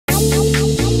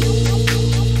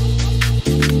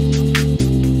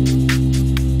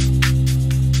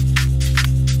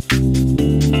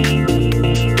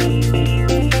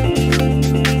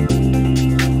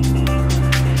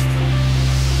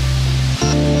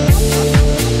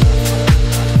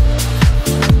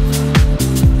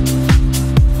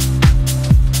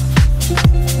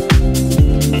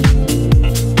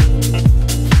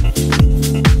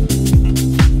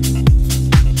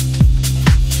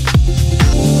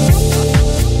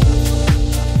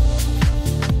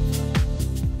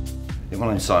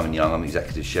name's Simon Young. I'm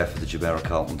Executive Chef of the Jumeirah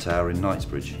Carlton Tower in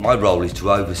Knightsbridge. My role is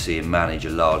to oversee and manage a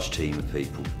large team of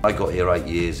people. I got here 8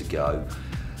 years ago.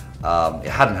 It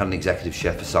hadn't had an executive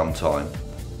chef for some time,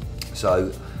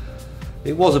 so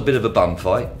it was a bit of a bum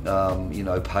fight. You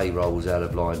know, payroll was out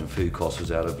of line and food cost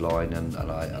was out of line, and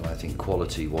I think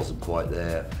quality wasn't quite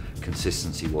there,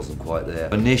 consistency wasn't quite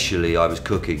there. Initially I was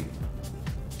cooking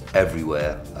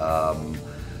everywhere,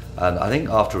 and I think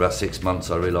after about 6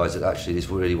 months I realised that actually this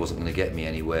really wasn't going to get me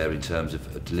anywhere in terms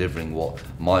of delivering what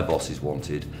my bosses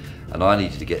wanted, and I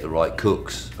needed to get the right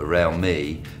cooks around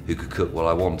me who could cook what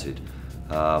I wanted.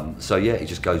 So yeah, it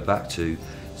just goes back to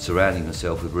surrounding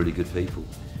myself with really good people.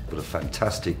 Got a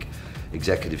fantastic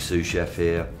executive sous chef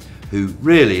here who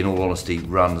really, in all honesty,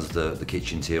 runs the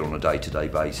kitchens here on a day-to-day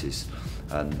basis,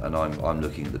 and I'm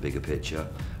looking at the bigger picture.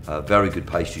 Very good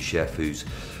pastry chef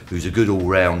who's a good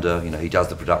all-rounder. You know, he does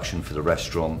the production for the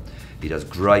restaurant. He does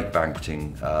great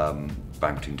banqueting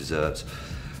desserts.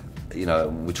 You know,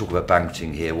 we talk about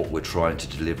banqueting here. What we're trying to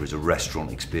deliver is a restaurant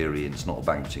experience, not a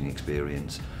banqueting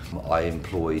experience. I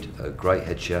employed a great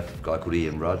head chef, a guy called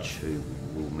Ian Rudge, who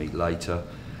we'll meet later,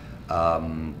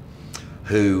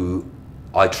 who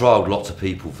I trialled lots of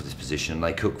people for this position.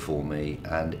 They cooked for me,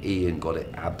 and Ian got it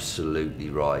absolutely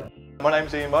right. My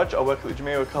name's Ian Rudge. I work at the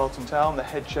Jumeirah Carlton Tower. I'm the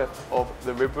head chef of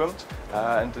the rib room,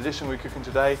 and the dish we're cooking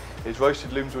today is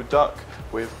roasted Loomswood duck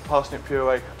with parsnip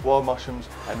puree, wild mushrooms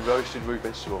and roasted root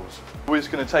vegetables. We're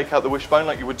just going to take out the wishbone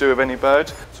like you would do with any bird.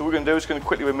 So what we're going to do is going to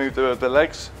quickly remove the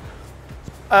legs.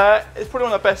 It's probably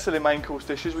one of the best selling main course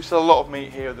dishes. We sell a lot of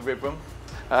meat here at the rib room.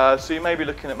 So you may be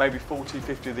looking at maybe 40,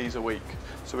 50 of these a week.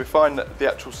 So we find that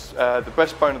the actual, the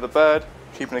breastbone of the bird,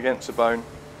 keeping against the bone.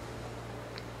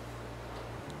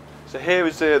 So here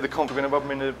is the confit. We're going to rub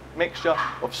them in a mixture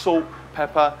of salt,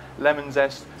 pepper, lemon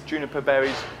zest, juniper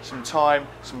berries, some thyme,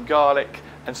 some garlic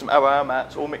and some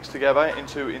aromats all mixed together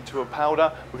into a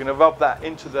powder. We're going to rub that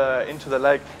into the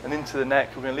leg and into the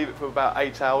neck. We're going to leave it for about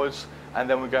 8 hours, and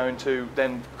then we're going to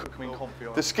then cook them in confit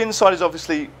oil. The skin side is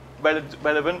obviously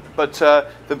relevant, but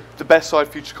the best side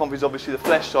for future confit is obviously the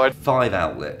flesh side. 5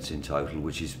 outlets in total,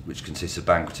 which consists of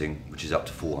banqueting, which is up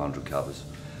to 400 covers,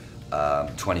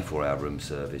 24-hour room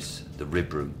service, the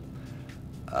rib room,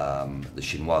 the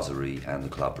chinoiserie and the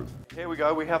club room. Here we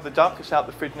go, we have the duck. It's out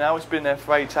the fridge now. It's been there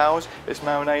for 8 hours. It's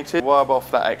marinated. Rub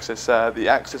off that excess, the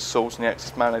excess sauce and the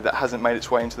excess marinade that hasn't made its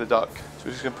way into the duck. So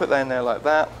we're just going to put that in there like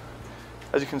that.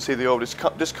 As you can see, the oil just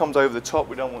comes over the top.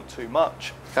 We don't want too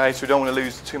much. Okay, so we don't want to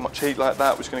lose too much heat like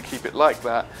that. We're just going to keep it like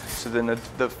that. So then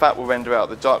the fat will render out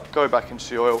the duck, go back into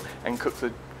the oil and cook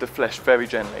the flesh very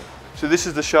gently. So this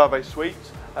is the Charvet suite.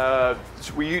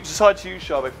 We decided to use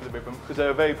Charvet for the rib room because they're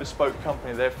a very bespoke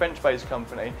company. They're a French-based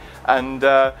company, and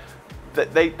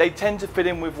they tend to fit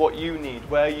in with what you need.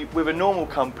 With a normal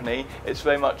company, it's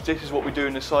very much this is what we do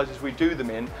in the sizes we do them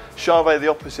in. Charvet the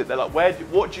opposite. They're like,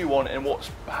 what do you want and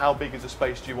how big is the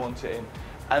space do you want it in?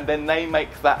 And then they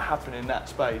make that happen in that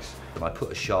space. I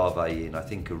put a Charvet in. I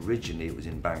think originally it was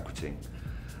in banqueting,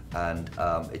 and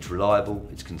it's reliable,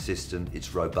 it's consistent,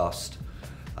 it's robust.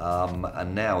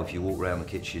 And now if you walk around the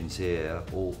kitchens here,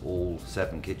 all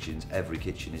 7 kitchens, every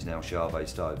kitchen is now Charvet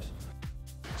stoves.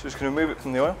 So just going to remove it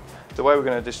from the oil. The way we're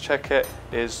going to just check it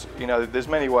is, you know, there's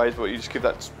many ways, but you just give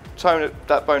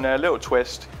that bone there a little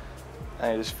twist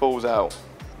and it just falls out.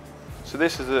 So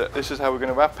this is how we're going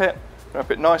to wrap it. Wrap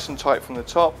it nice and tight from the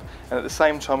top, and at the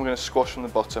same time we're going to squash from the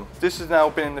bottom. This has now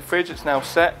been in the fridge, it's now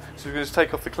set, so we're going to just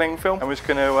take off the cling film and we're just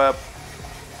going to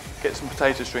get some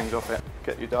potato strings off it.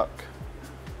 Get your duck.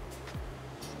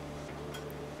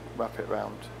 Wrap it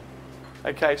round.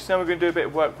 Okay, so now we're going to do a bit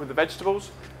of work with the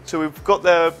vegetables. So we've got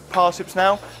the parsnips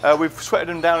now. We've sweated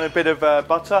them down in a bit of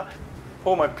butter.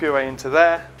 Pour my puree into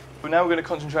there. But now we're going to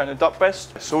concentrate on the duck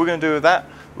breast. So what we're going to do with that,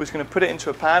 we're just going to put it into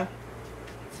a pan.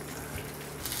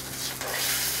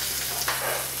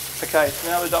 Okay, so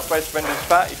now the duck breast renders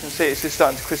fat. You can see it's just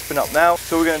starting to crispen up now.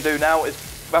 So what we're going to do now is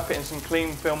wrap it in some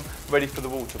cling film, ready for the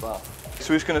water bath.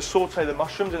 So we're just going to saute the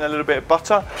mushrooms in a little bit of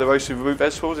butter. The roasted root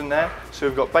vegetables in there. So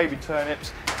we've got baby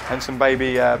turnips and some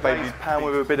baby pan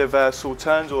with a bit of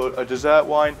sauternes or a dessert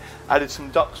wine. Added some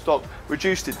duck stock,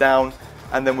 reduced it down,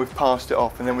 and then we've passed it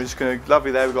off. And then we're just going to,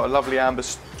 lovely there, we've got a lovely amber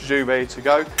stew ready to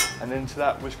go. And then to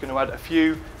that we're just going to add a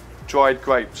few dried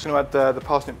grapes. We're going to add the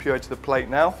parsnip puree to the plate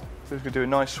now. So we're going to do a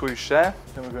nice swoosh there.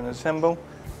 Then we're going to assemble.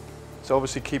 So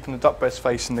obviously keeping the duck breast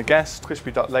facing the guest.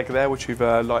 Crispy duck leg there, which we've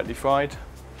lightly fried.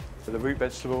 The root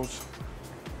vegetables,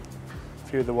 a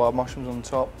few of the wild mushrooms on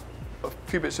top, a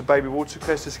few bits of baby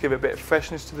watercress just to give it a bit of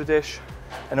freshness to the dish,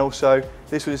 And also,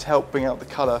 this will just help bring out the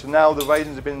colour. So now the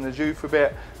raisins have been in the jus for a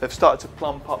bit, they've started to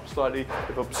plump up slightly,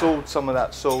 they've absorbed some of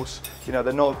that sauce. You know,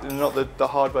 they're not the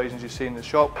hard raisins you see in the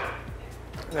shop.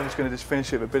 And I'm just going to just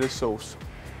finish it with a bit of sauce.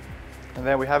 And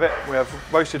there we have it. We have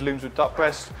roasted Loomswood duck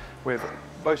breast with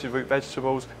roasted root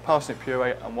vegetables, parsnip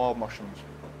puree and wild mushrooms.